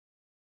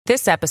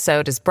This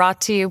episode is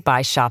brought to you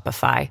by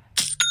Shopify.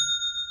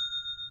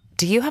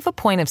 Do you have a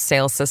point of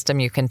sale system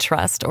you can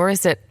trust, or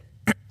is it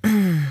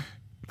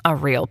a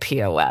real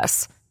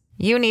POS?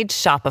 You need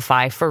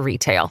Shopify for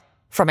retail.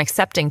 From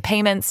accepting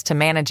payments to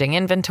managing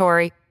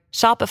inventory,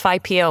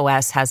 Shopify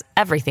POS has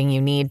everything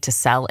you need to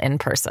sell in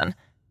person.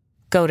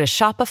 Go to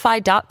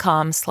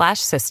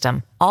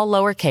shopify.com/system, all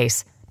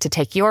lowercase, to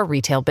take your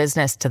retail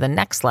business to the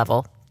next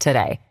level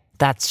today.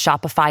 That's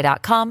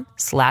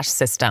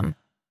shopify.com/system.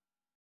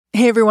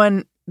 Hey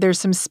everyone,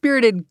 there's some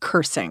spirited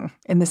cursing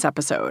in this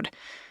episode.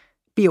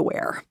 Be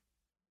aware.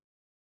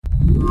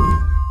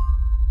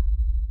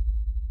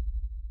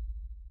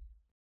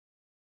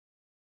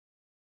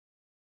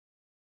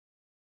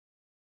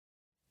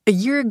 A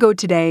year ago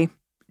today,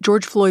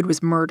 George Floyd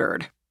was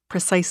murdered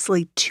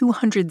precisely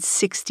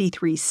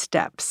 263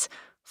 steps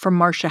from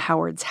Marcia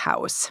Howard's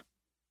house.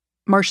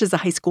 Marcia's a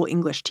high school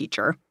English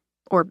teacher,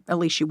 or at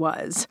least she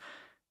was.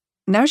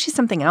 Now she's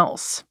something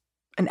else,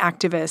 an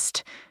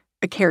activist,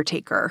 a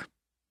caretaker.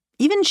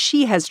 Even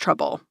she has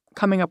trouble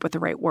coming up with the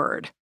right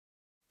word.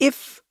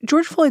 If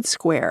George Floyd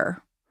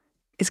Square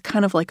is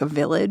kind of like a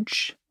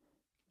village,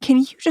 can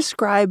you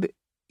describe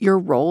your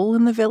role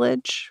in the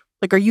village?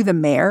 Like, are you the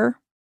mayor?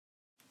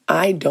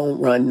 I don't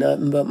run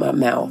nothing but my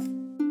mouth.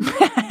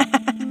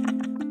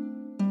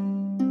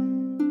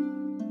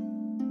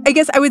 I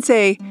guess I would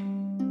say,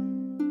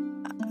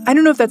 I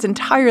don't know if that's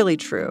entirely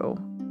true,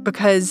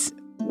 because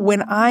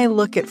when I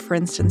look at, for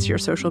instance, your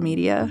social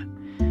media,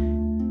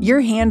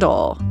 your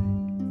handle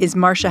is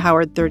Marcia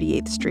Howard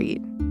 38th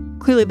Street.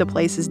 Clearly the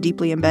place is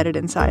deeply embedded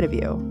inside of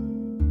you.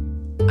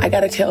 I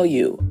gotta tell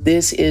you,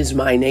 this is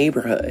my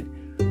neighborhood.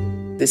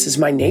 This is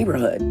my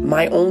neighborhood.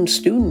 My own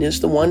student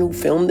is the one who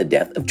filmed the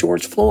death of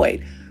George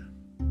Floyd.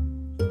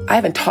 I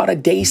haven't taught a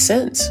day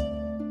since.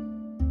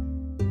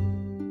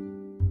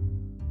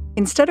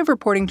 Instead of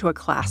reporting to a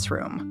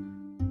classroom,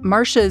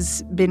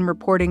 Marcia's been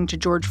reporting to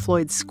George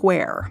Floyd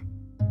Square.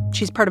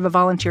 She's part of a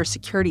volunteer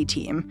security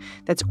team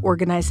that's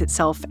organized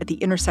itself at the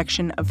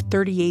intersection of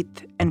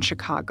 38th and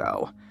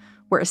Chicago,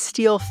 where a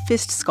steel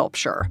fist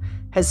sculpture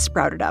has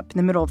sprouted up in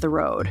the middle of the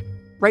road,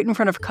 right in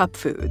front of Cup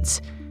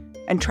Foods,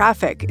 and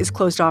traffic is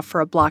closed off for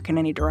a block in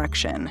any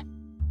direction.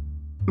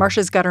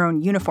 Marcia's got her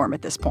own uniform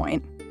at this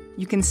point.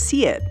 You can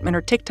see it in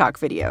her TikTok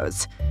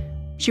videos.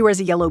 She wears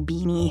a yellow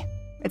beanie.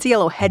 It's a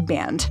yellow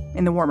headband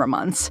in the warmer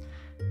months.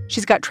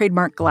 She's got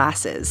trademark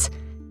glasses.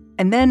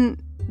 And then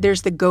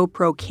there's the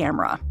GoPro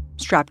camera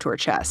strapped to her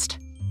chest.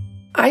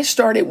 I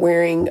started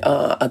wearing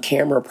a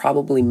camera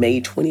probably May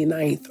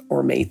 29th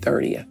or May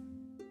 30th.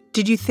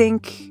 Did you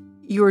think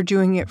you were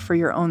doing it for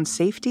your own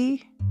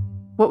safety?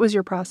 What was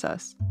your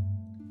process?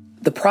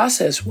 The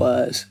process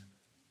was,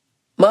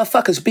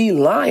 motherfuckers be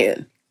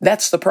lying.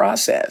 That's the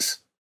process.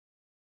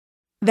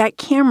 That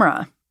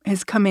camera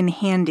has come in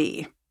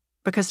handy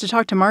because to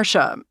talk to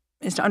Marcia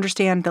is to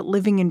understand that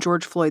living in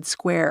George Floyd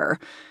Square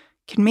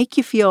can make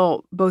you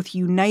feel both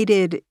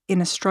united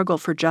in a struggle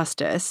for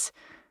justice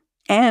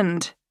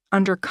and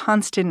under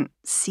constant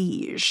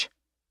siege.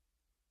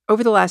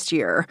 Over the last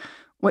year,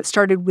 what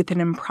started with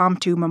an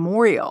impromptu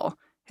memorial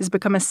has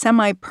become a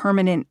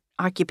semi-permanent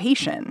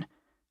occupation.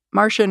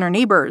 Marcia and her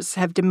neighbors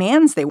have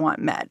demands they want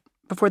met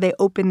before they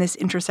open this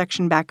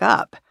intersection back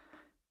up.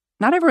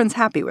 Not everyone's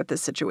happy with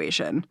this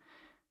situation,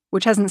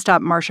 which hasn't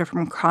stopped Marcia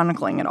from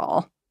chronicling it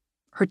all.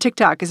 Her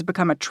TikTok has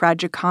become a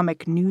tragicomic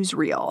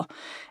newsreel,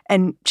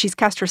 and she's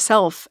cast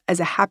herself as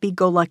a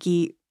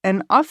happy-go-lucky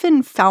and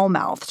often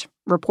foul-mouthed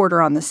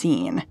reporter on the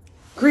scene.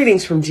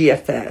 Greetings from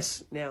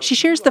GFS. She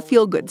shares the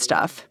feel-good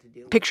stuff,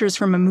 pictures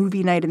from a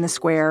movie night in the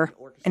square,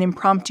 an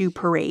impromptu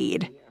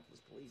parade.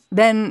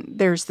 Then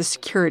there's the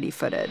security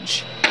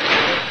footage.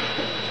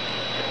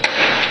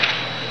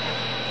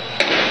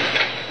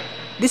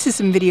 This is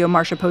some video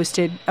Marcia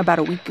posted about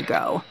a week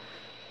ago.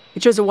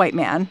 It shows a white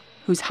man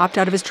who's hopped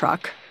out of his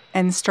truck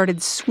and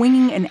started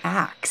swinging an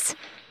axe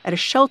at a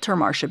shelter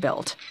Marcia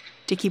built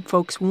to keep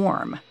folks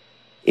warm.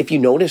 If you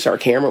notice, our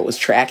camera was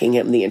tracking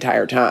him the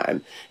entire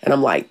time. And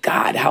I'm like,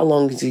 God, how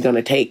long is he going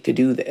to take to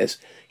do this?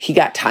 He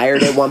got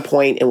tired at one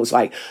point and was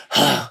like,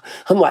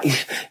 I'm like,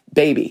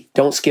 baby,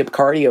 don't skip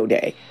cardio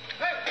day.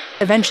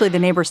 Eventually, the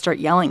neighbors start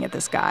yelling at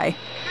this guy.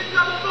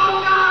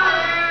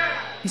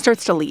 He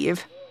starts to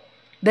leave.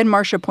 Then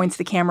Marcia points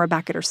the camera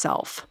back at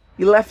herself.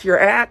 You left your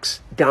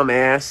axe,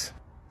 dumbass.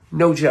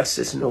 No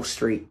justice, no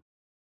street.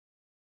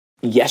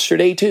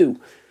 Yesterday, too,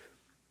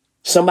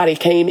 somebody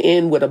came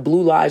in with a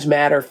Blue Lives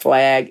Matter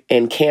flag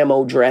and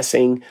camo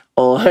dressing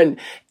on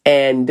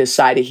and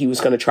decided he was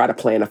going to try to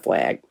plant a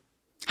flag.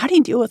 How do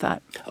you deal with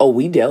that? Oh,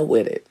 we dealt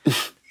with it.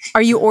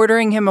 Are you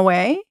ordering him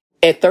away?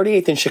 At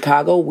 38th in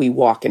Chicago, we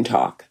walk and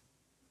talk.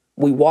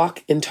 We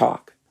walk and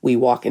talk. We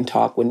walk and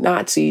talk with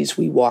Nazis.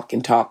 We walk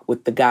and talk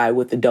with the guy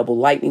with the double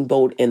lightning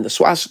bolt and the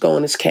swastika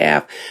on his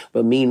calf.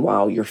 But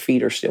meanwhile, your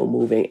feet are still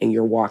moving and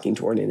you're walking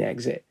toward an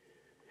exit.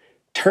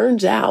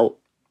 Turns out,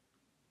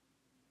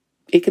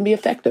 it can be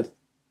effective.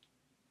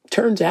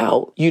 Turns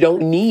out, you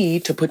don't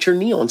need to put your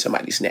knee on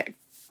somebody's neck.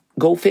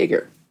 Go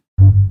figure.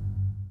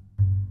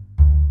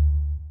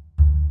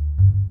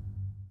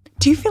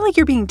 Do you feel like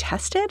you're being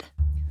tested?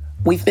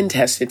 We've been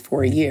tested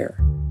for a year.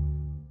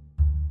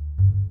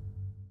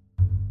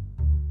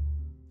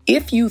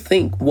 If you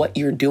think what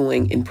you're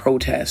doing in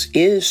protest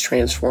is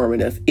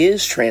transformative,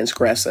 is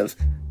transgressive,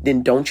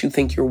 then don't you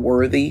think you're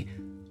worthy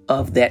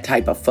of that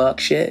type of fuck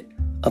shit,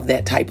 of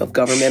that type of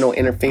governmental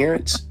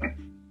interference?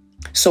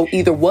 So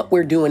either what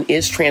we're doing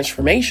is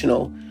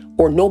transformational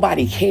or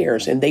nobody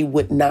cares and they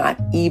would not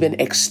even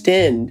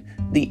extend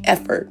the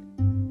effort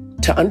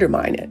to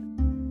undermine it.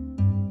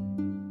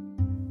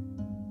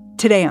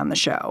 Today on the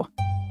show,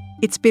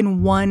 it's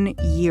been 1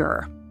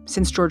 year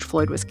since George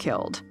Floyd was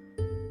killed,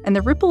 and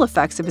the ripple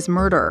effects of his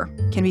murder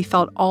can be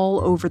felt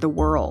all over the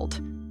world.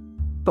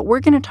 But we're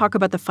going to talk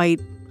about the fight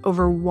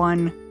over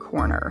one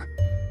corner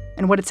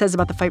and what it says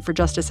about the fight for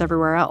justice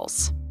everywhere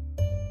else.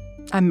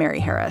 I'm Mary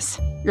Harris.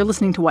 You're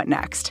listening to What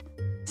Next?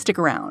 Stick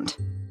around.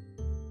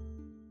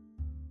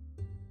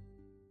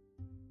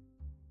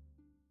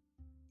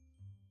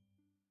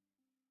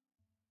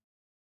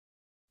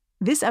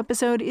 This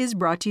episode is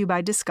brought to you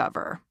by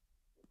Discover.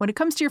 When it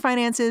comes to your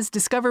finances,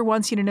 Discover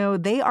wants you to know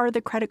they are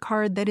the credit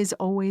card that is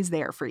always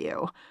there for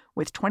you.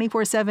 With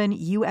 24/7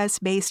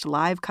 U.S.-based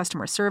live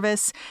customer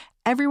service,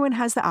 everyone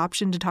has the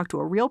option to talk to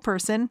a real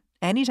person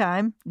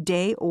anytime,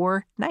 day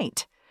or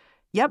night.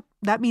 Yep,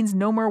 that means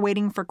no more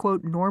waiting for,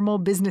 quote, normal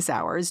business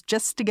hours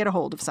just to get a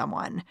hold of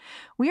someone.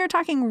 We are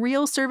talking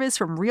real service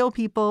from real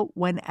people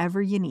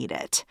whenever you need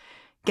it.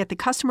 Get the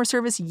customer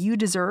service you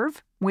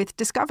deserve with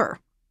Discover.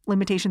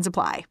 Limitations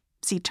apply.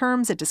 See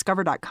terms at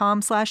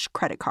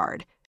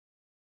discover.com/creditcard.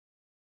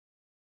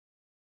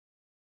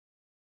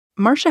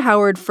 Marcia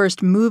Howard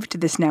first moved to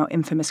this now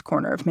infamous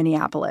corner of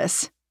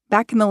Minneapolis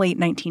back in the late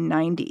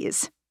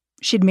 1990s.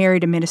 She'd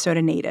married a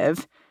Minnesota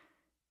native.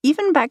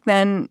 Even back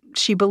then,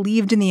 she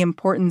believed in the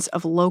importance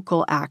of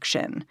local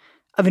action,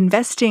 of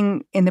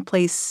investing in the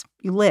place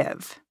you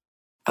live.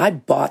 I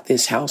bought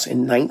this house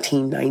in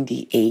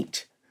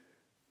 1998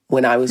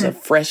 when I was a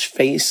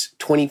fresh-faced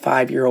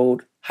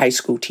 25-year-old high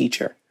school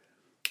teacher.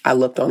 I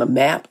looked on a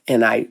map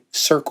and I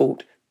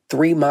circled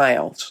 3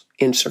 miles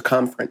in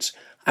circumference.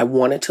 I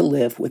wanted to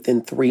live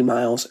within 3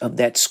 miles of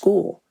that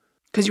school.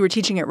 Because you were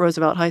teaching at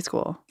Roosevelt High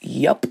School.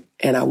 Yep.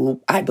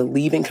 And I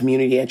believe in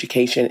community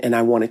education, and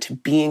I wanted to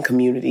be in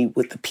community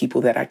with the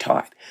people that I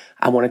taught.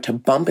 I wanted to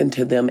bump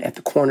into them at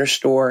the corner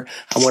store.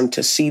 I wanted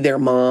to see their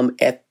mom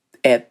at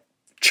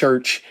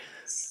church.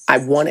 I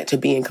wanted to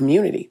be in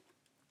community.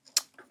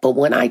 But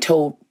when I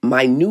told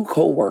my new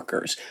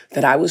coworkers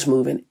that I was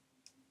moving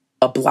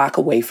a block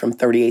away from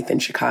 38th in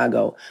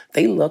Chicago,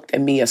 they looked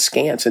at me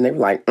askance and they were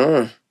like,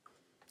 And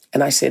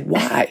I said,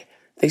 why?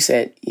 They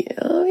said,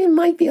 it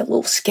might be a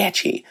little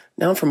sketchy.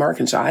 Now I'm from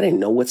Arkansas. I didn't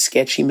know what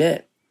sketchy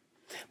meant.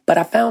 But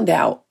I found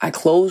out. I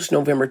closed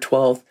November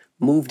 12th,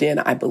 moved in,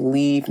 I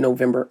believe,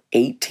 November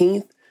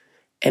 18th.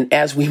 And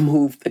as we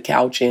moved the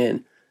couch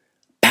in,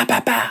 pow,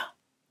 pow, pow.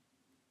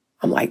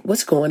 I'm like,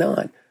 what's going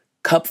on?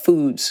 Cup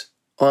Foods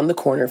on the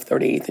corner of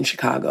 38th in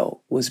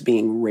Chicago was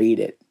being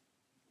raided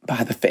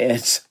by the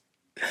feds.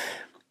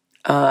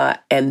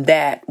 And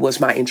that was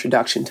my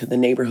introduction to the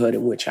neighborhood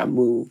in which I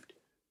moved.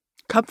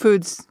 Cup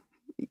Foods,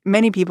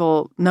 many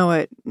people know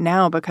it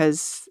now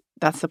because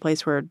that's the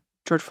place where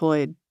George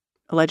Floyd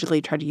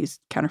allegedly tried to use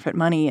counterfeit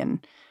money.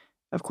 And,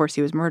 of course,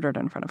 he was murdered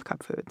in front of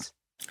Cup Foods.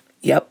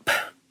 Yep.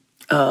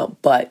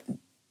 But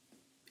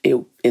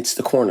it's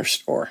the corner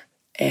store.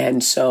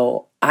 And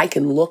so I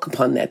can look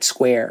upon that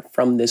square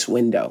from this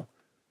window.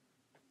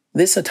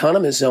 This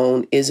autonomous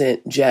zone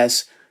isn't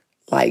just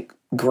like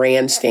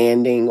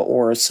grandstanding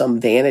or some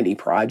vanity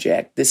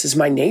project. This is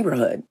my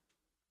neighborhood.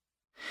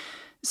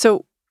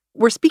 So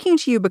we're speaking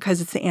to you because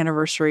it's the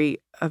anniversary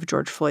of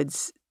George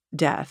Floyd's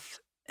death.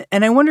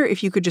 And I wonder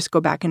if you could just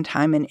go back in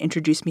time and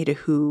introduce me to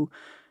who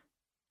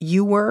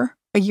you were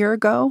a year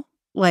ago.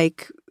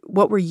 Like,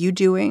 what were you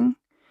doing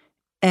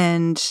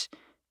and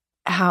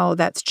how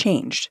that's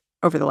changed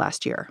over the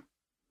last year?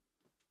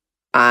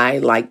 I,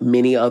 like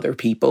many other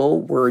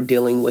people, were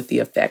dealing with the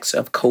effects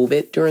of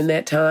COVID during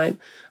that time.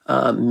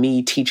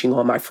 Me teaching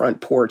on my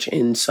front porch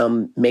in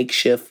some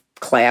makeshift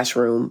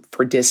classroom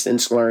for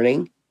distance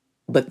learning.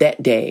 But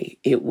that day,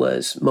 it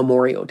was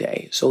Memorial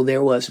Day, so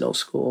there was no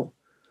school.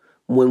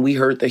 When we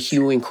heard the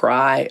hue and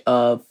cry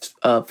of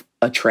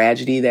a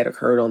tragedy that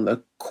occurred on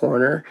the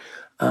corner,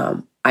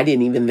 I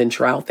didn't even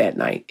venture out that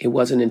night. It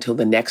wasn't until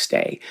the next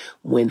day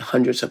when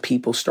hundreds of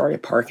people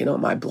started parking on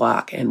my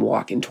block and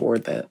walking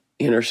toward the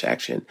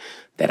intersection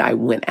that I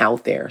went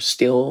out there,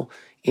 still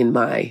in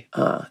my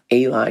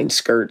A-line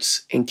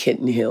skirts and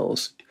kitten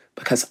heels,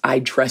 because I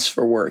dressed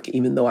for work,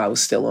 even though I was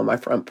still on my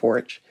front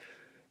porch.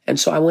 And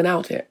so I went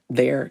out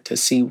there to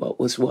see what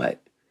was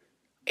what.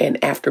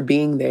 And after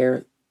being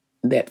there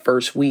that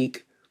first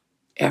week,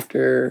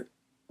 after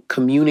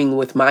communing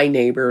with my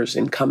neighbors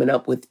and coming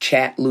up with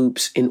chat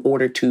loops in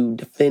order to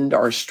defend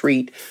our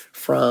street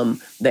from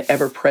the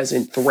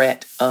ever-present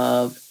threat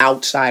of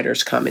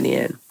outsiders coming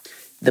in,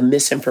 the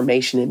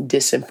misinformation and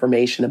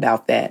disinformation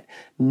about that.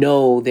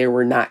 No, there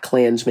were not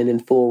Klansmen in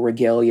full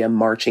regalia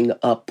marching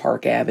up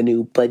Park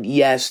Avenue. But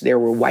yes, there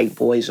were white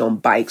boys on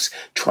bikes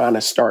trying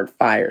to start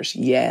fires.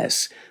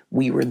 Yes,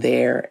 we were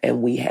there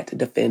and we had to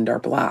defend our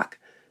block.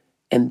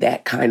 And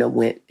that kind of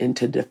went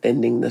into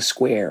defending the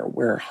square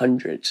where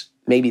hundreds,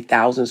 maybe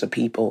thousands of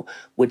people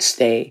would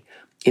stay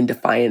in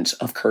defiance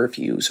of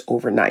curfews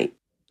overnight.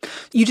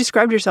 You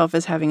described yourself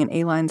as having an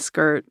A-line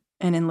skirt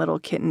and in little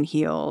kitten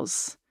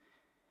heels.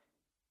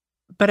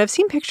 But I've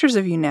seen pictures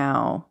of you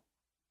now,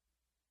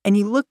 and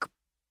you look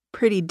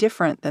pretty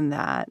different than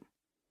that.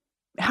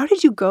 How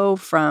did you go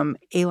from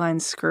A-line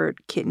skirt,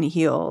 kitten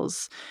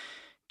heels,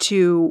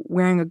 to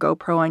wearing a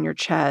GoPro on your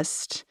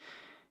chest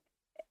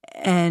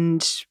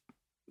and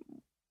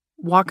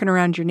walking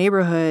around your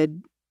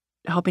neighborhood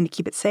helping to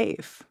keep it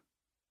safe?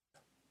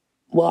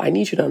 Well, I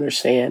need you to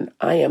understand,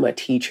 I am a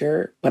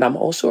teacher, but I'm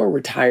also a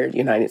retired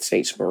United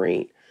States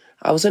Marine.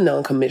 I was a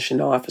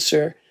non-commissioned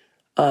officer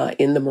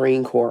in the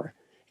Marine Corps.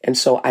 And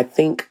so I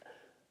think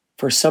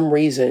for some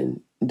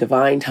reason,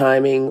 divine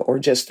timing or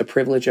just the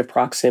privilege of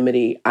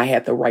proximity, I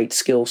had the right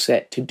skill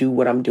set to do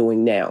what I'm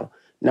doing now.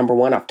 Number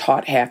one, I've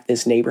taught half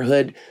this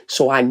neighborhood,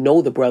 so I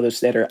know the brothers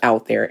that are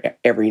out there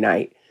every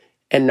night.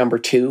 And number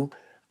two,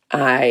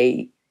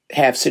 I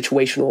have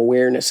situational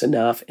awareness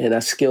enough and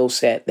a skill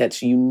set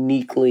that's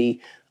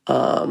uniquely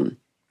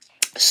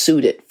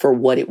suited for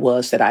what it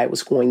was that I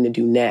was going to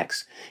do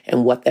next.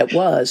 And what that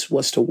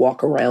was to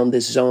walk around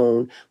this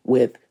zone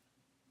with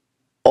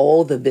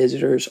all the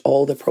visitors,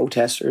 all the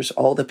protesters,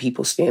 all the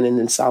people standing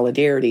in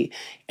solidarity.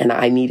 And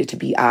I needed to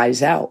be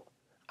eyes out.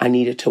 I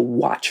needed to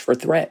watch for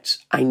threats.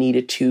 I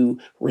needed to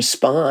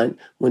respond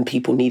when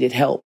people needed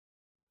help.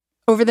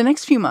 Over the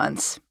next few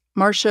months,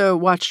 Marcia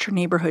watched her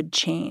neighborhood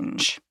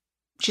change.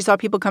 She saw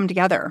people come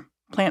together,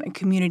 plant a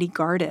community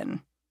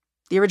garden.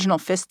 The original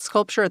fist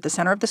sculpture at the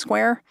center of the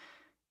square,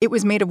 it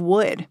was made of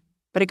wood,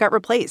 but it got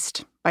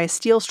replaced by a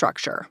steel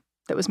structure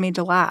that was made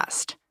to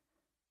last.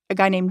 A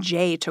guy named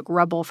Jay took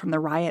rubble from the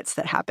riots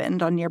that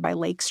happened on nearby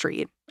Lake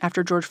Street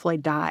after George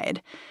Floyd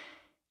died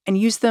and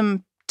used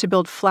them to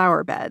build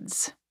flower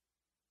beds.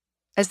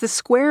 As the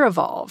square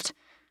evolved,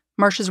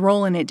 Marcia's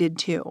role in it did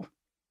too.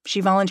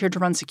 She volunteered to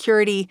run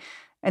security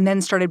and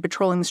then started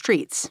patrolling the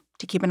streets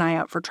to keep an eye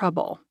out for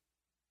trouble.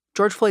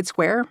 George Floyd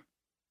Square,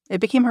 it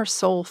became her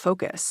sole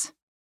focus.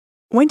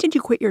 When did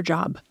you quit your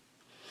job?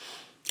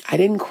 I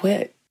didn't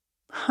quit.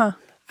 I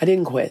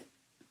didn't quit.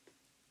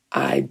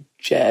 I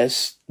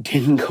just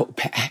didn't go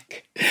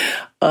back.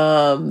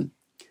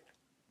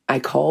 I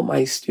called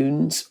my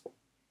students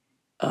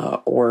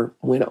or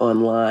went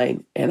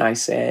online and I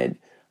said,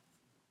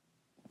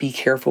 be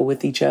careful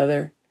with each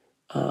other,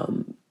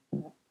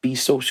 be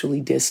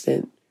socially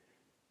distant,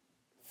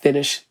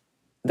 finish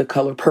The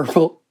Color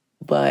Purple,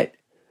 but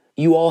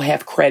you all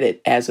have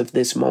credit as of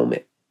this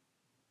moment.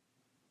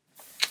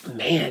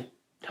 Man,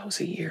 that was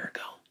a year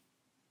ago.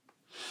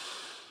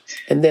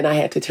 And then I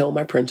had to tell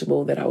my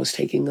principal that I was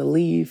taking a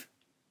leave.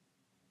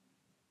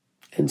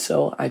 And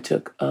so I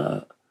took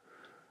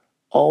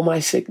all my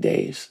sick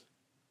days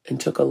and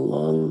took a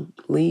long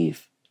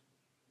leave.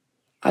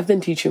 I've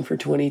been teaching for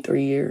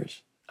 23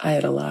 years. I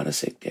had a lot of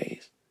sick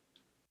days.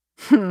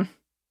 I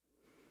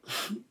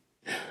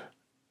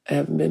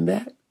haven't been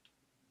back.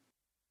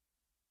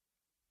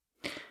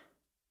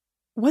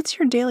 What's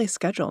your daily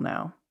schedule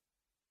now?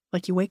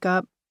 Like, you wake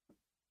up,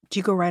 do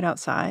you go right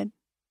outside?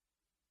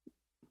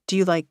 Do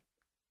you,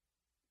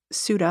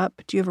 suit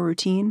up? Do you have a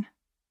routine?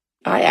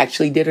 I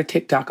actually did a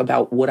TikTok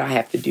about what I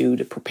have to do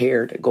to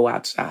prepare to go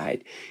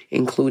outside,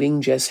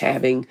 including just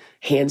having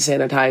hand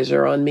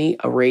sanitizer on me,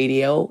 a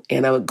radio,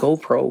 and a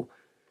GoPro.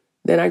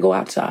 Then I go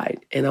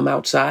outside, and I'm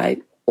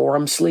outside or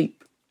I'm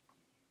asleep.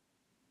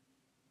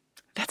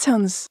 That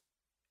sounds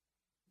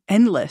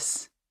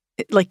endless.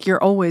 Like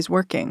you're always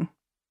working.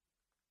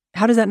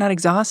 How does that not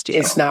exhaust you?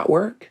 It's not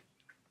work.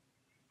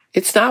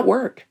 It's not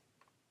work.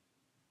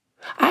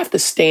 I have to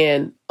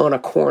stand on a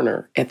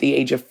corner at the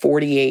age of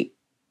 48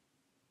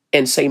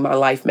 and say my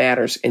life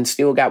matters and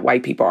still got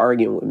white people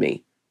arguing with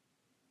me.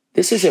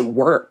 This isn't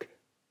work.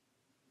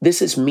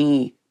 This is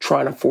me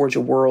trying to forge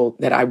a world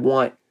that I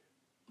want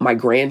my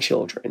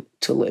grandchildren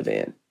to live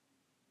in.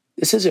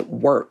 This isn't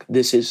work.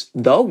 This is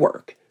the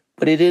work,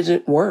 but it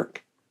isn't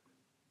work.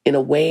 In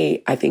a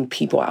way, I think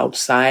people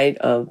outside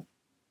of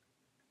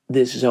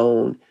this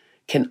zone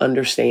can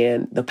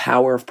understand the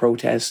power of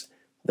protest,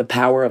 the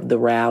power of the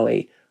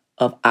rally,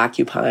 of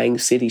occupying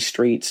city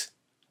streets,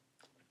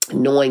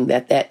 knowing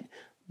that that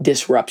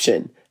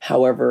disruption,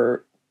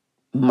 however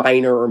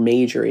minor or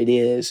major it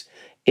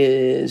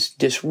is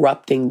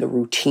disrupting the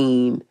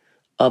routine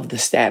of the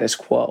status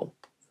quo.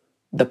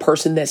 The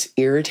person that's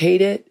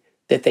irritated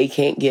that they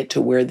can't get to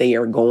where they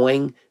are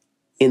going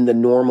in the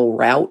normal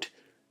route,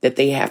 that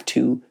they have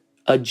to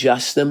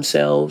adjust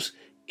themselves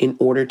in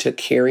order to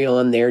carry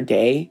on their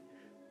day.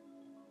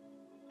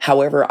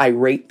 However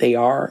irate they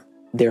are,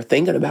 they're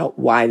thinking about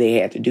why they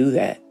had to do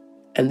that.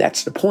 And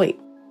that's the point.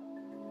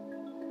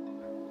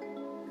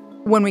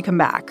 When we come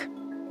back,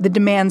 the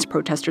demands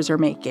protesters are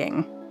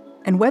making,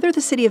 and whether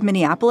the city of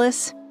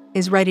Minneapolis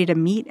is ready to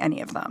meet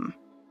any of them.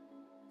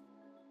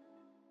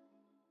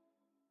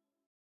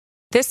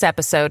 This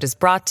episode is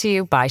brought to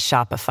you by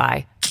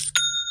Shopify.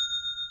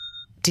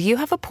 Do you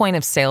have a point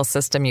of sale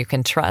system you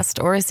can trust,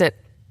 or is it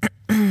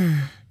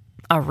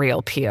a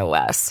real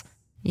POS?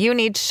 You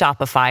need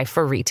Shopify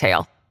for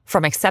retail.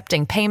 From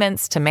accepting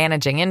payments to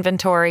managing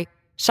inventory,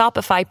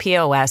 Shopify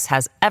POS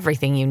has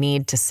everything you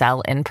need to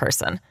sell in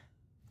person.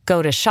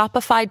 Go to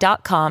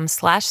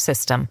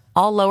shopify.com/system,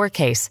 all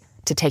lowercase,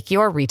 to take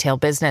your retail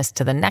business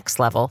to the next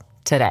level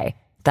today.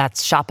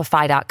 That's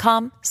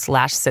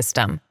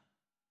shopify.com/system.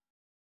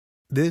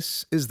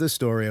 This is the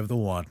story of the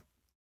one.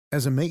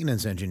 As a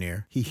maintenance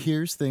engineer, he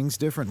hears things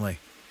differently.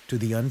 To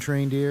the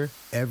untrained ear,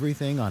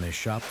 everything on his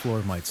shop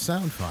floor might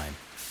sound fine,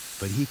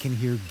 but he can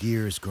hear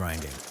gears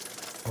grinding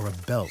or a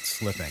belt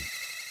slipping.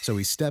 So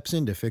he steps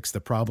in to fix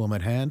the problem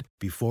at hand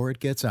before it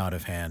gets out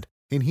of hand.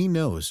 And he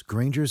knows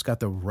Grainger's got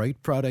the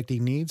right product he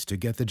needs to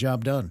get the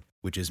job done,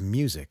 which is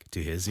music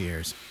to his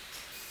ears.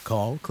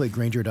 Call, click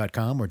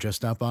Grainger.com, or just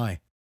stop by.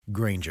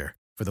 Grainger,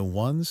 for the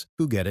ones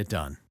who get it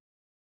done.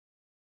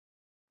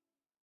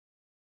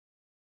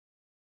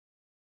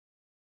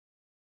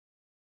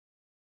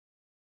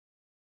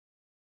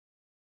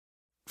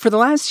 For the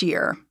last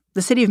year,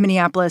 the city of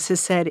Minneapolis has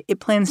said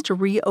it plans to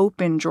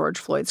reopen George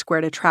Floyd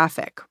Square to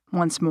traffic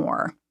once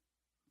more.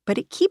 But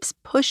it keeps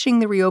pushing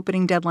the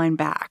reopening deadline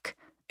back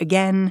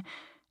again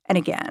and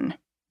again.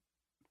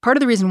 Part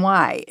of the reason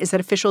why is that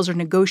officials are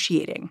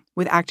negotiating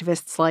with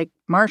activists like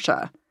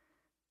Marsha.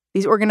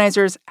 These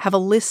organizers have a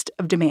list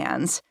of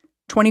demands,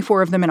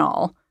 24 of them in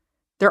all.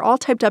 They're all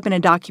typed up in a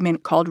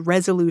document called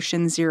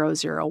Resolution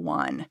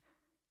 001.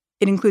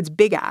 It includes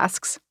big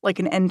asks, like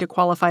an end to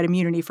qualified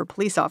immunity for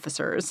police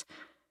officers.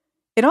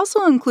 It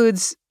also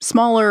includes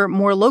smaller,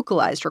 more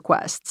localized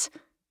requests,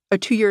 a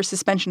 2-year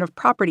suspension of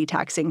property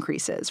tax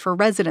increases for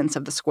residents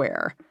of the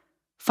square,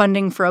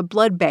 funding for a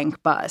blood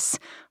bank bus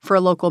for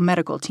a local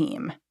medical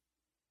team.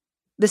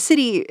 The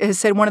city has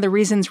said one of the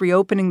reasons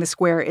reopening the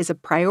square is a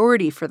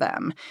priority for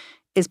them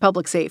is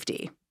public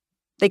safety.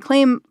 They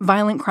claim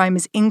violent crime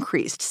has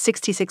increased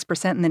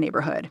 66% in the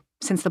neighborhood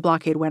since the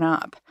blockade went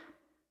up.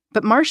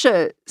 But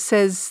Marsha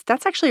says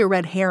that's actually a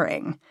red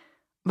herring.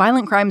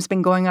 Violent crime's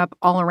been going up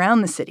all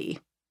around the city,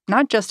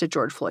 not just at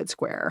George Floyd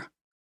Square.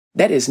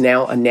 That is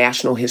now a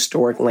national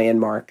historic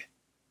landmark.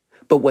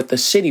 But what the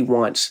city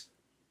wants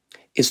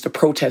is the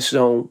protest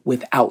zone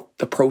without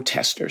the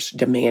protesters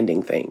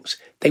demanding things.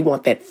 They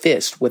want that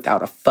fist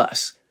without a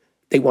fuss.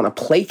 They want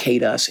to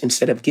placate us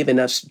instead of giving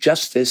us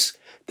justice.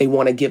 They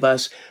want to give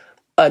us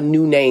a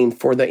new name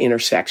for the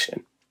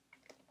intersection.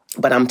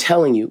 But I'm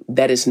telling you,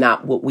 that is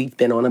not what we've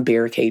been on a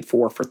barricade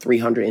for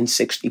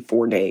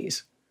 364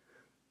 days.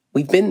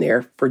 We've been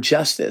there for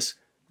justice.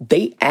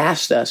 They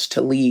asked us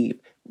to leave.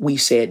 We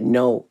said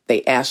no.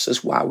 They asked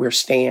us why we're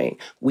staying.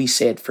 We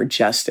said for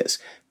justice.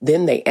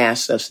 Then they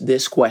asked us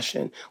this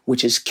question,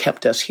 which has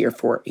kept us here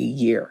for a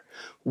year.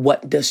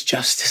 What does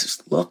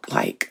justice look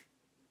like?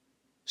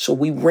 So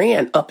we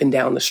ran up and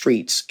down the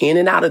streets, in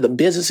and out of the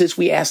businesses.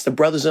 We asked the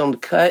brothers on the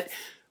cut,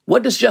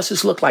 what does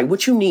justice look like?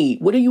 What you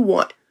need? What do you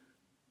want?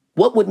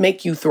 What would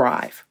make you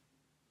thrive?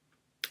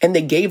 And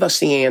they gave us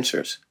the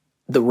answers.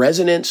 The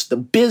residents, the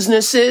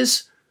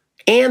businesses,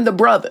 and the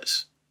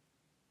brothers.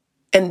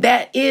 And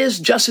that is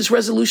Justice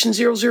Resolution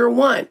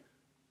 001.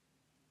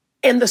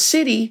 And the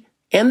city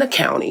and the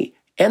county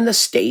and the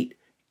state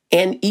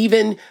and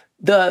even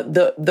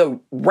the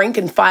rank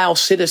and file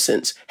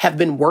citizens have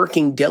been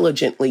working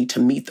diligently to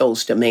meet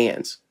those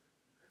demands.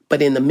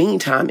 But in the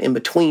meantime, in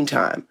between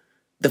time,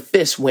 the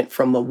fist went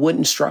from a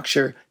wooden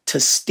structure to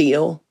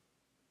steel.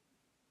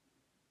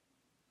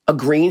 A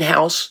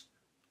greenhouse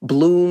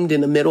bloomed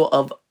in the middle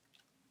of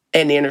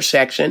an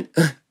intersection.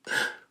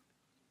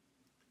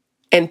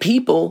 And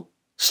people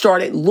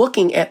started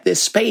looking at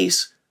this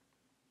space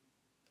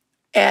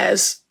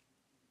as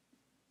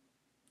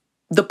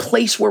the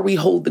place where we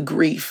hold the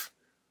grief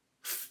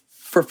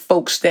for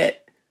folks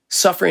that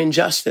suffer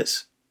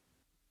injustice.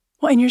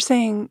 Well, and you're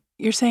saying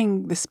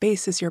the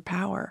space is your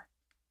power.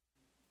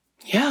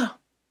 Yeah.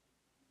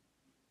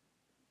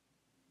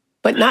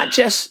 But not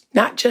just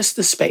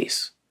the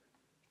space.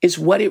 It's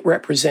what it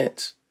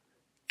represents.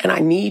 And I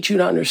need you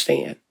to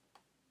understand,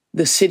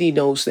 the city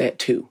knows that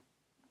too.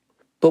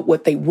 But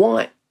what they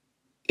want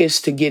is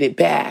to get it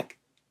back.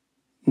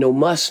 No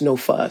muss, no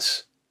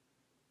fuss.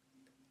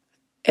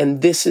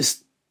 And this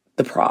is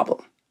the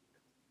problem.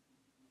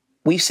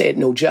 We said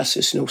no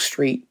justice, no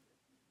street.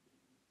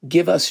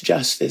 Give us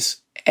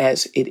justice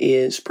as it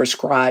is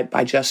prescribed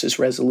by Justice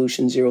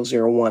Resolution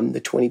 001, the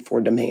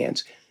 24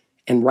 demands.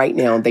 And right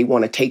now they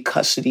want to take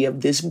custody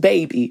of this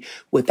baby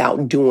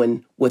without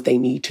doing what they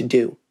need to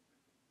do.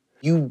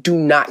 You do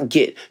not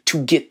get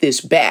to get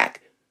this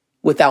back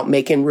without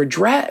making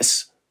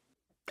redress.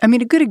 I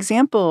mean, a good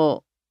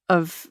example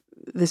of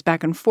this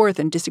back and forth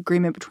and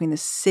disagreement between the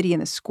city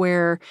and the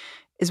square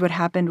is what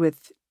happened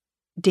with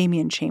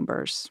Damian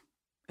Chambers,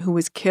 who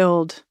was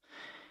killed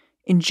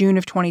in June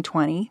of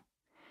 2020.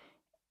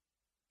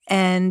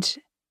 And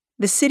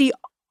the city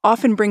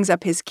often brings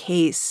up his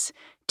case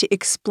to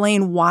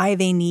explain why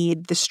they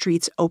need the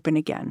streets open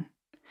again.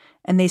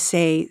 And they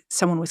say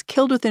someone was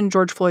killed within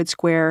George Floyd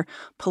Square,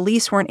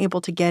 police weren't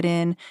able to get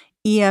in,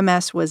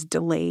 EMS was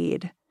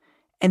delayed.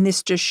 And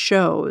this just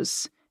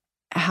shows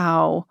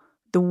how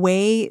the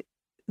way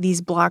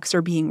these blocks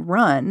are being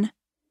run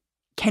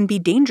can be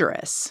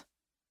dangerous.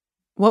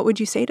 What would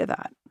you say to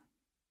that?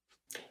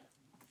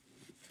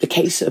 The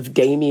case of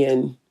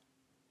Damian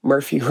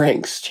Murphy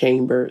Ranks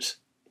Chambers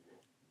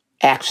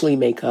actually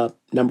make up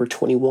number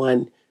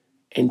 21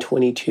 and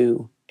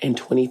 22 and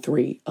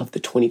 23 of the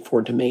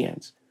 24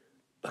 demands.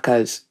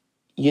 Because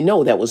you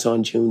know that was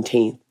on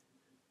Juneteenth.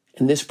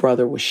 And this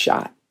brother was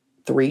shot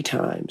 3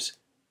 times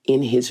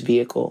in his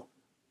vehicle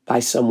by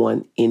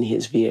someone in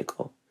his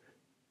vehicle.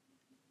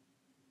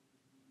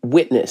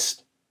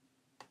 Witnessed.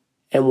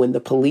 And when the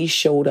police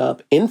showed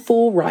up in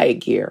full riot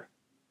gear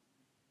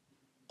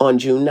on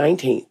June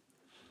 19th,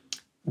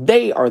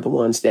 they are the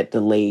ones that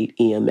delayed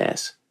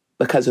EMS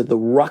because of the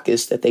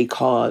ruckus that they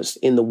caused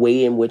in the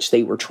way in which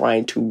they were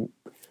trying to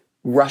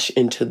rush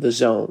into the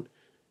zone.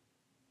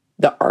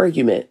 The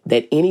argument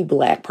that any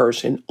Black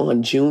person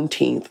on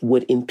Juneteenth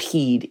would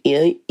impede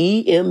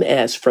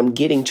EMS from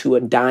getting to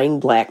a dying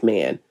Black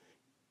man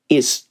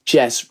is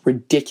just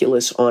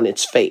ridiculous on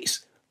its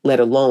face, let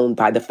alone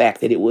by the fact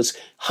that it was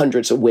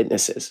hundreds of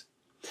witnesses.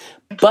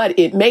 But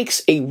it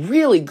makes a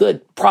really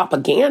good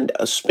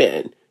propaganda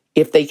spin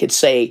if they could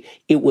say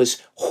it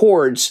was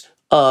hordes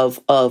of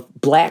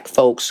Black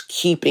folks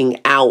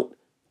keeping out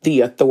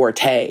the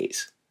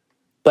authorities.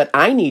 But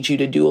I need you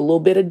to do a little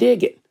bit of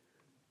digging.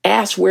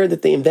 Ask where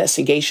did the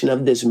investigation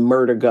of this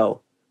murder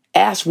go?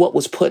 Ask what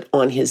was put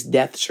on his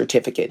death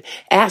certificate.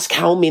 Ask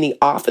how many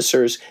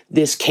officers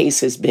this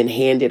case has been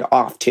handed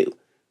off to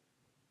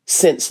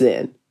since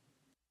then.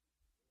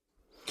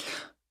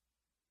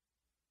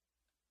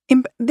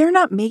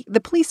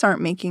 The police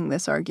aren't making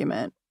this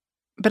argument,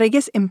 but I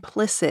guess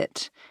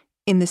implicit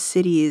in the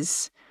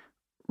city's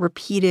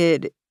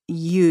repeated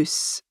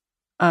use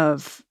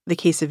of the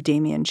case of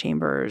Damian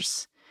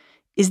Chambers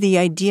is the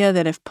idea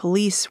that if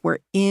police were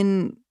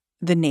in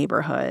the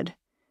neighborhood,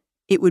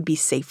 it would be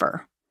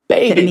safer.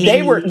 Baby,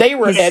 they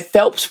were at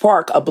Phelps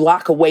Park a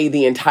block away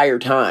the entire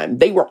time.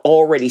 They were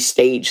already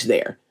staged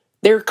there.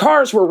 Their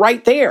cars were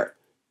right there.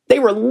 They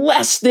were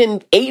less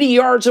than 80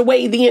 yards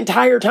away the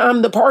entire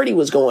time the party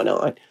was going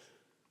on.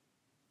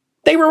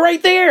 They were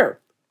right there.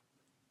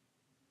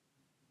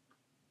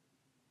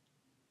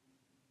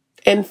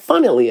 And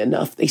funnily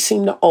enough, they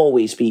seem to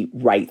always be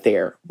right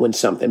there when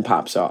something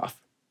pops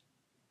off.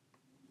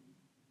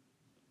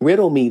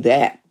 Riddle me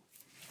that.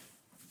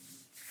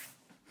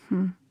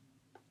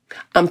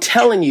 I'm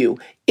telling you,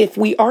 if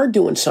we are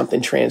doing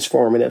something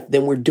transformative,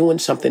 then we're doing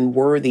something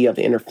worthy of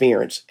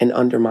interference and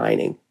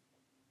undermining.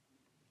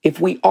 If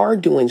we are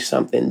doing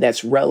something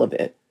that's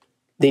relevant,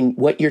 then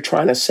what you're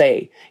trying to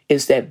say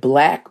is that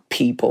Black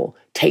people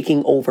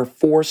taking over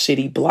 4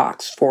 city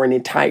blocks for an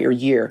entire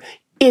year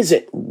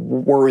isn't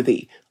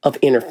worthy of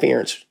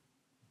interference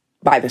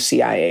by the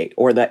CIA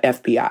or the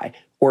FBI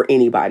or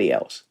anybody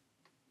else.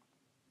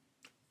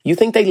 You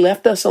think they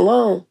left us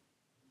alone?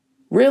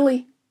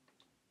 Really?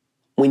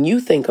 When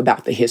you think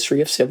about the history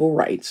of civil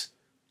rights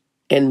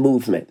and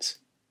movements,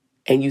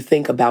 and you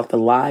think about the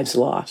lives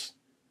lost,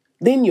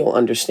 then you'll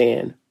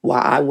understand why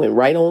I went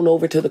right on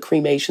over to the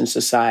Cremation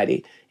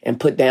Society and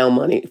put down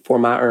money for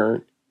my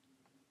urn.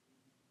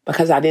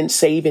 Because I didn't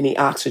save any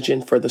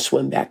oxygen for the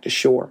swim back to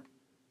shore.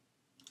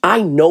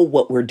 I know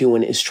what we're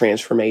doing is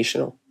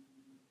transformational.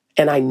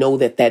 And I know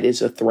that that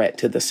is a threat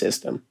to the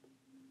system.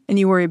 And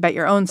you worry about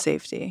your own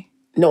safety.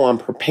 No, I'm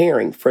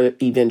preparing for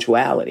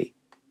eventuality.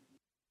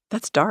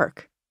 That's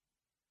dark.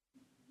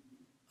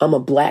 I'm a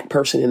Black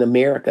person in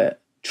America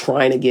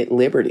trying to get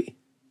liberty.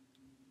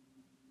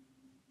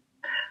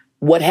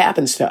 What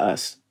happens to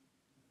us?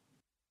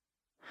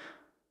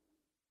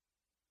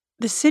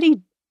 The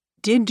city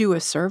did do a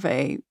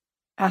survey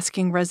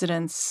asking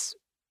residents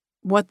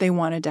what they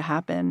wanted to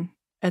happen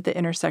at the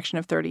intersection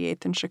of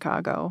 38th and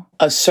Chicago.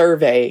 A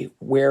survey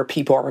where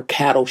people are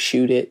cattle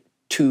shooted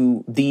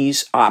to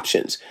these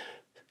options.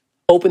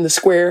 Open the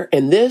square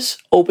and this,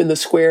 open the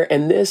square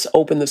and this,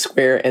 open the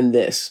square and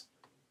this.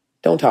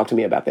 Don't talk to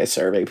me about that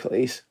survey,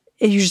 please.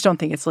 You just don't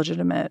think it's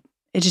legitimate.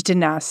 It just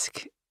didn't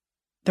ask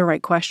the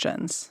right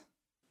questions.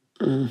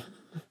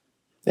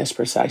 That's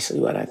precisely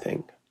what I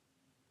think.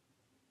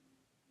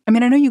 I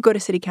mean, I know you go to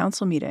city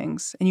council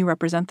meetings and you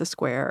represent the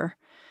square.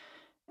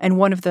 And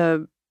one of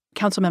the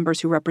council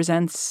members who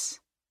represents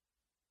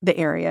the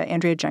area,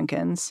 Andrea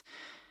Jenkins,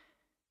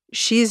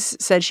 she's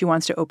said she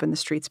wants to open the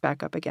streets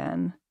back up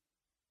again.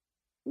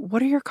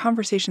 What are your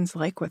conversations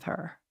like with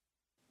her?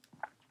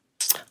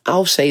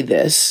 I'll say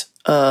this.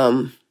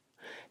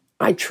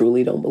 I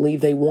truly don't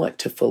believe they want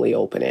to fully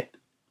open it.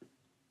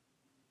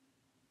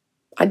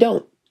 I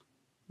don't.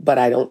 But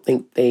I don't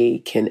think they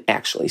can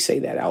actually say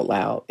that out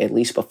loud, at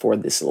least before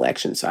this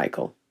election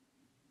cycle.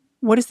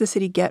 What does the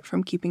city get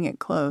from keeping it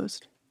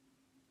closed?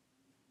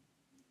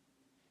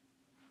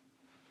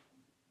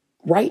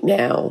 Right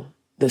now,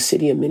 the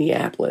city of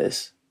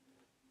Minneapolis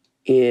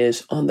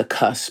is on the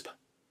cusp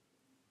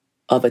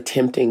of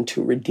attempting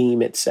to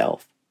redeem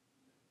itself,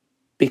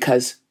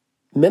 because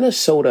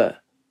Minnesota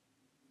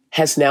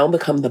has now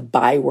become the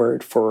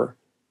byword for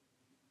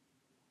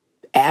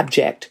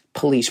abject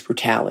police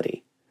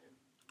brutality.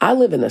 I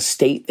live in a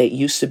state that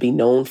used to be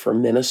known for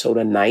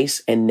Minnesota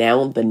nice, and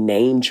now the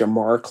name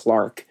Jamar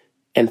Clark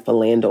and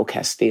Philando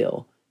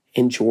Castile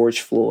and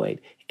George Floyd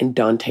and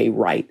Dante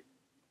Wright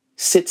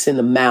sits in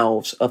the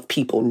mouths of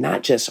people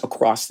not just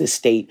across this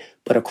state,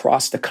 but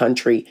across the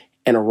country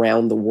and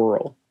around the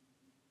world.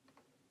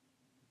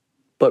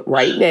 But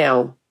right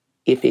now,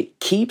 if it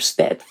keeps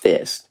that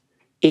fist,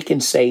 it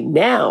can say,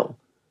 now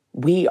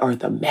we are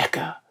the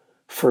Mecca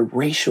for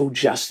racial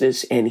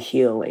justice and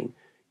healing.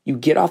 You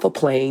get off a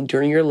plane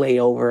during your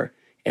layover,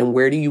 and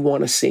where do you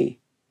want to see?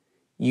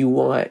 You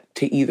want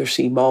to either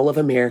see Mall of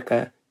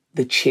America,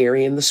 the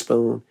Cherry and the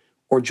Spoon,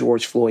 or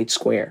George Floyd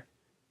Square.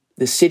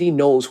 The city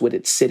knows what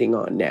it's sitting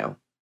on now.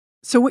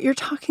 So what you're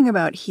talking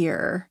about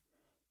here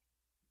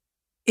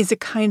is a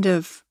kind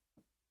of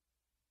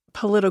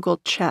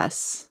political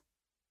chess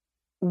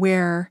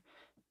where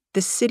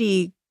the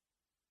city,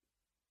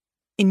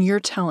 in your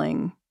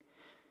telling,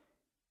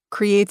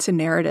 creates a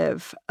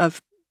narrative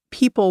of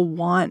people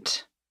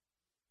want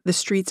the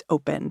streets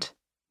opened.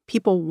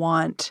 People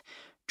want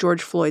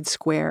George Floyd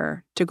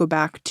Square to go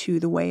back to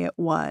the way it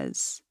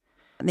was.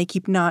 And they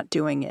keep not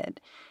doing it.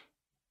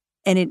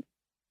 And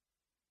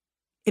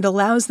it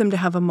allows them to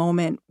have a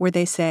moment where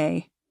they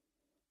say,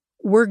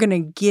 we're going to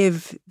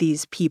give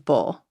these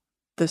people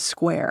the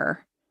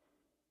square.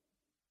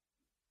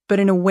 But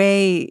in a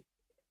way,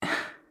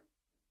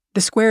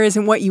 the square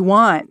isn't what you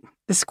want.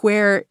 The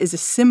square is a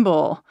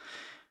symbol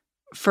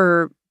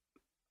for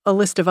a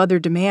list of other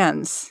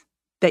demands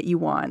that you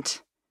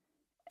want.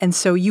 And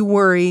so you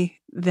worry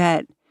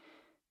that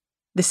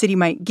the city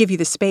might give you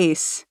the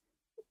space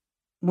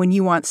when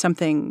you want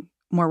something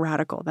more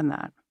radical than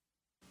that.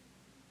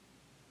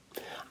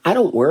 I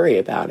don't worry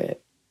about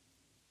it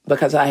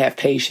because I have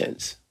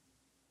patience.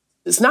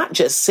 It's not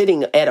just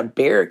sitting at a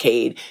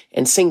barricade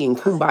and singing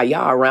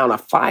Kumbaya around a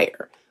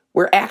fire.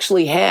 We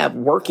actually have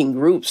working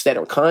groups that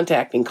are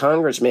contacting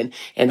congressmen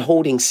and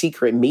holding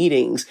secret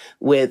meetings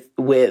with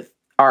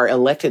our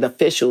elected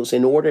officials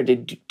in order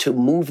to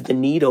move the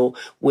needle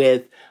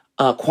with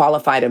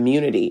qualified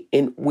immunity.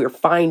 And we're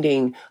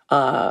finding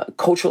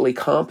culturally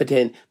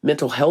competent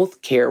mental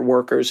health care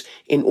workers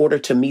in order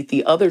to meet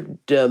the other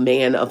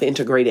demand of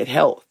integrated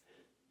health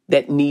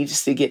that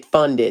needs to get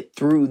funded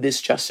through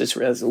this justice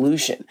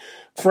resolution.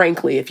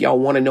 Frankly, if y'all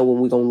want to know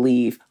when we're going to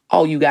leave,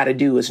 all you got to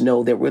do is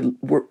know that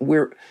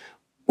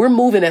we're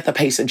moving at the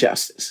pace of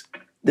justice.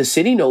 The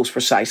city knows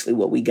precisely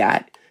what we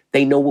got.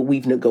 They know what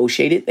we've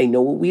negotiated. They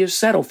know what we have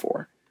settled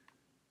for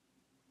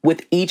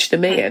with each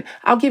demand.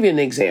 I'll give you an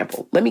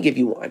example. Let me give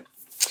you one.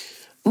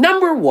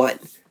 Number one,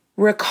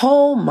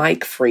 recall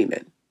Mike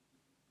Freeman.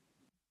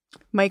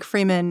 Mike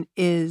Freeman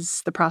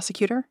is the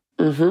prosecutor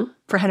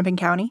for Hennepin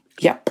County?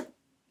 Yep.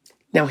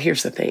 Now,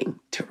 here's the thing.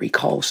 To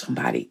recall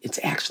somebody, it's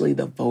actually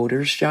the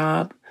voter's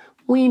job.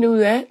 We knew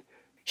that.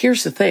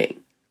 Here's the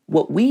thing.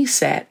 What we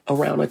sat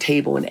around a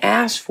table and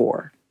asked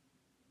for,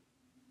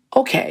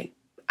 okay,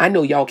 I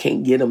know y'all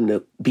can't get him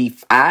to be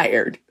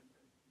fired.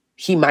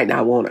 He might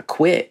not want to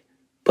quit,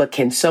 but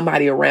can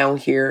somebody around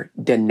here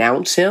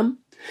denounce him?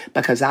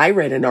 Because I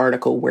read an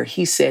article where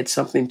he said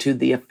something to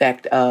the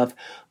effect of,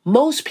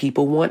 most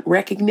people want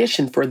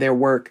recognition for their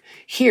work.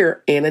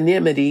 Here,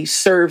 anonymity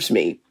serves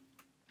me.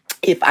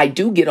 If I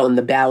do get on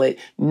the ballot,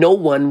 no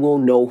one will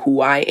know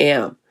who I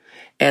am.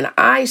 And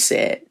I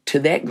said to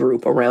that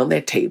group around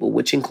that table,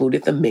 which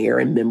included the mayor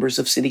and members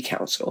of city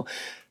council,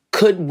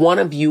 could one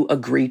of you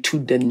agree to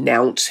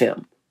denounce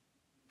him?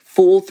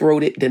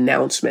 Full-throated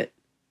denouncement.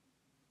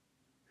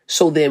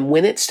 So then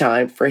when it's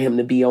time for him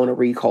to be on a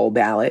recall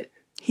ballot,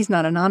 he's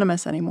not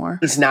anonymous anymore.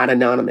 He's not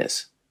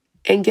anonymous.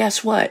 And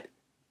guess what?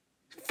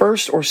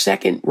 First or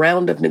second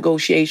round of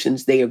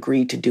negotiations, they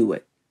agreed to do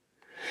it.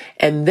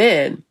 And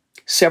then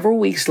several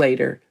weeks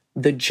later,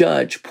 the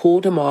judge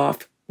pulled him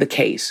off the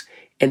case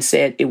and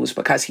said it was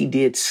because he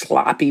did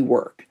sloppy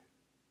work,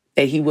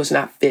 that he was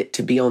not fit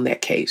to be on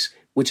that case,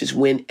 which is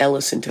when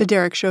Ellison took the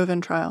Derek Chauvin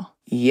trial.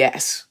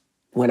 Yes.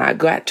 When I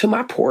got to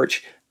my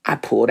porch, I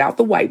pulled out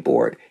the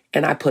whiteboard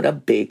and I put a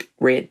big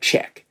red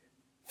check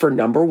for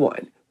number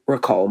one,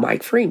 recall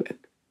Mike Freeman.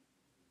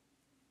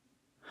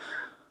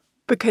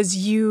 Because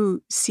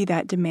you see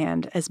that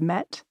demand as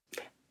met?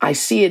 I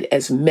see it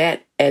as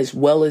met as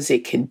well as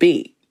it can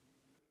be.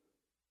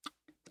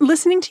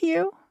 Listening to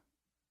you,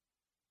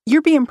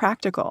 you're being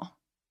practical.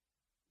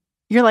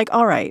 You're like,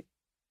 all right,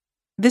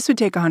 this would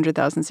take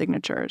 100,000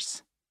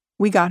 signatures.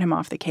 We got him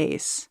off the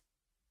case.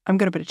 I'm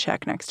going to put a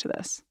check next to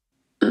this.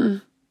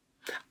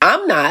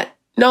 I'm not.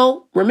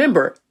 No,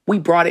 remember, we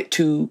brought it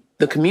to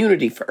the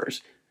community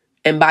first.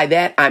 And by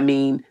that, I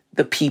mean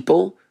the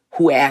people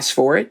who asked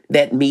for it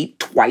that meet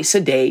twice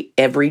a day,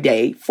 every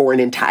day for an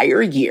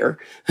entire year.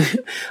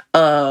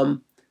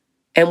 And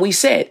we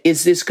said,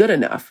 is this good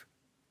enough?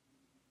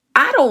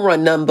 I don't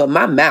run nothing but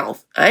my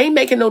mouth. I ain't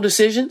making no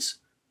decisions.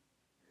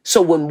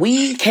 So when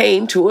we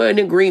came to an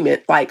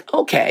agreement, like,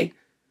 okay,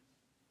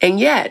 and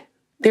yet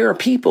there are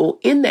people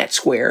in that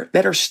square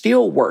that are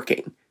still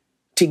working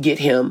to get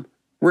him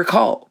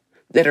recalled,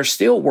 that are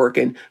still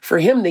working for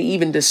him to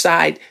even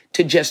decide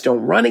to just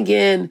don't run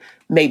again,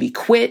 maybe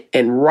quit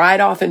and ride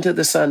off into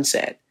the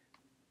sunset.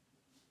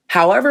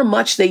 However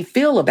much they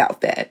feel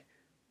about that,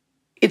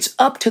 it's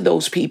up to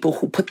those people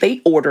who put their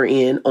order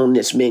in on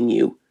this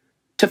menu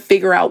to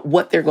figure out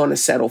what they're going to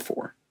settle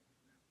for.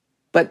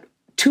 But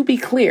to be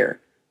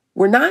clear,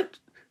 we're not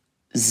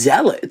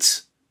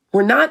zealots.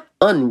 We're not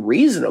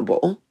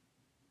unreasonable.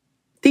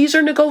 These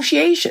are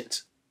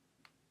negotiations.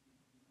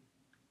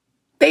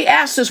 They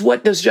asked us,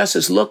 what does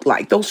justice look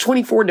like? Those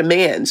 24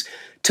 demands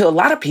to a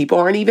lot of people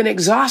aren't even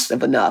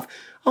exhaustive enough.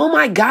 Oh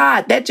my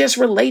God, that just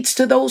relates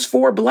to those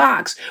 4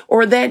 blocks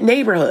or that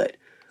neighborhood.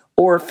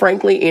 Or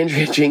frankly,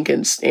 Andrea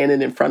Jenkins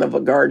standing in front of a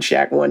guard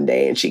shack one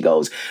day and she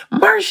goes,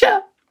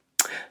 Marsha,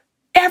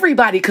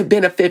 everybody could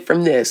benefit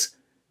from this.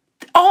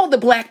 All the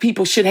Black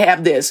people should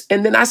have this.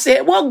 And then I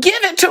said, well, give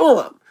it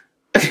to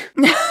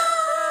them.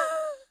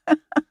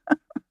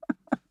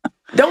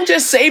 Don't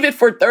just save it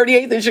for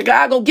 38th in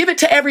Chicago. Give it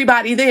to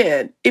everybody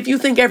then, if you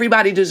think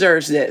everybody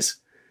deserves this.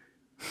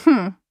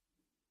 Are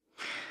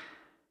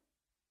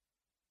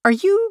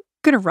you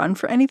going to run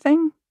for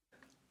anything?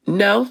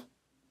 No.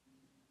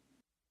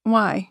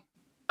 Why?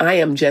 I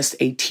am just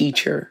a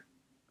teacher.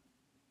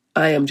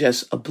 I am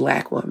just a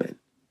Black woman.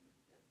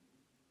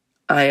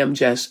 I am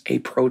just a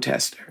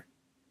protester.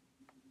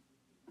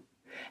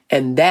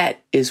 And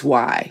that is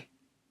why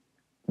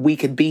we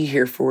could be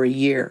here for a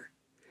year.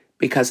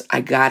 Because I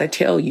gotta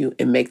tell you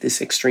and make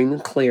this extremely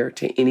clear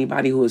to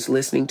anybody who is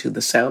listening to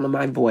the sound of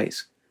my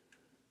voice.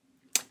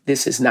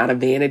 This is not a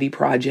vanity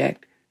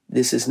project.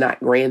 This is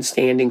not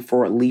grandstanding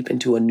for a leap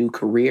into a new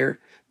career.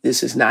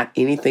 This is not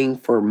anything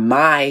for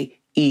my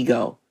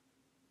ego.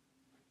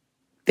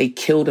 They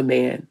killed a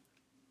man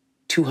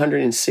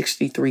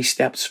 263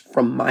 steps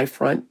from my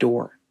front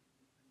door,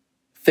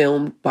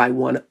 filmed by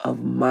one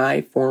of my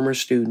former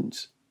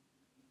students,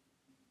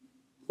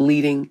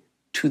 leading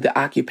to the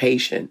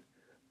occupation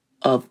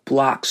of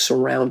blocks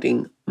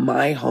surrounding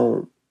my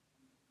home,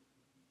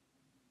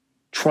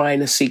 trying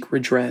to seek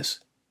redress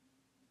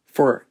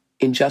for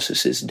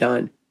injustices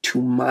done to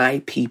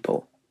my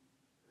people.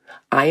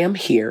 I am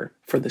here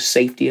for the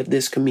safety of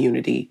this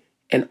community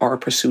and our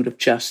pursuit of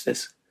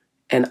justice,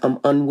 and I'm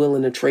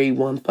unwilling to trade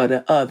one for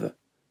the other.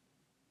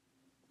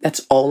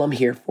 That's all I'm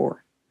here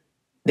for.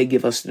 They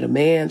give us the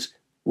demands,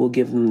 we'll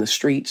give them the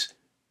streets,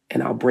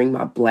 and I'll bring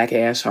my Black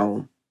ass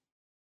home.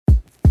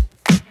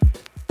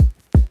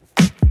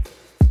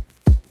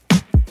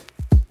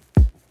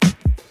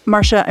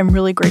 Marsha, I'm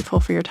really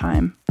grateful for your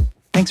time.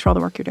 Thanks for all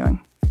the work you're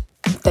doing.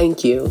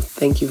 Thank you.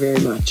 Thank you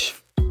very much.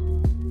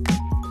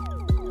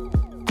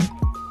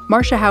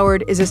 Marsha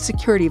Howard is a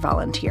security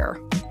volunteer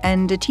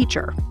and a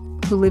teacher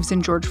who lives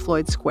in George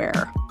Floyd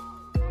Square.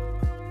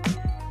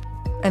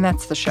 And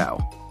that's the show.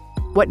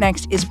 What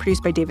Next is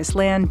produced by Davis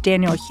Land,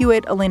 Daniel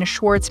Hewitt, Elena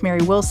Schwartz,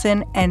 Mary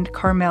Wilson, and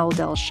Carmel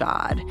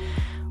Delshad.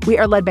 We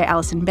are led by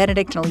Allison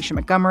Benedict and Alicia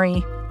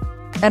Montgomery.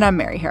 And I'm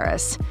Mary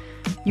Harris.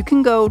 You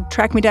can go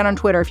track me down on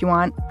Twitter if you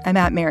want. I'm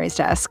at Mary's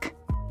Desk.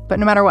 But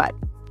no matter what,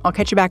 I'll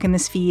catch you back in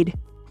this feed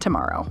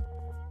tomorrow.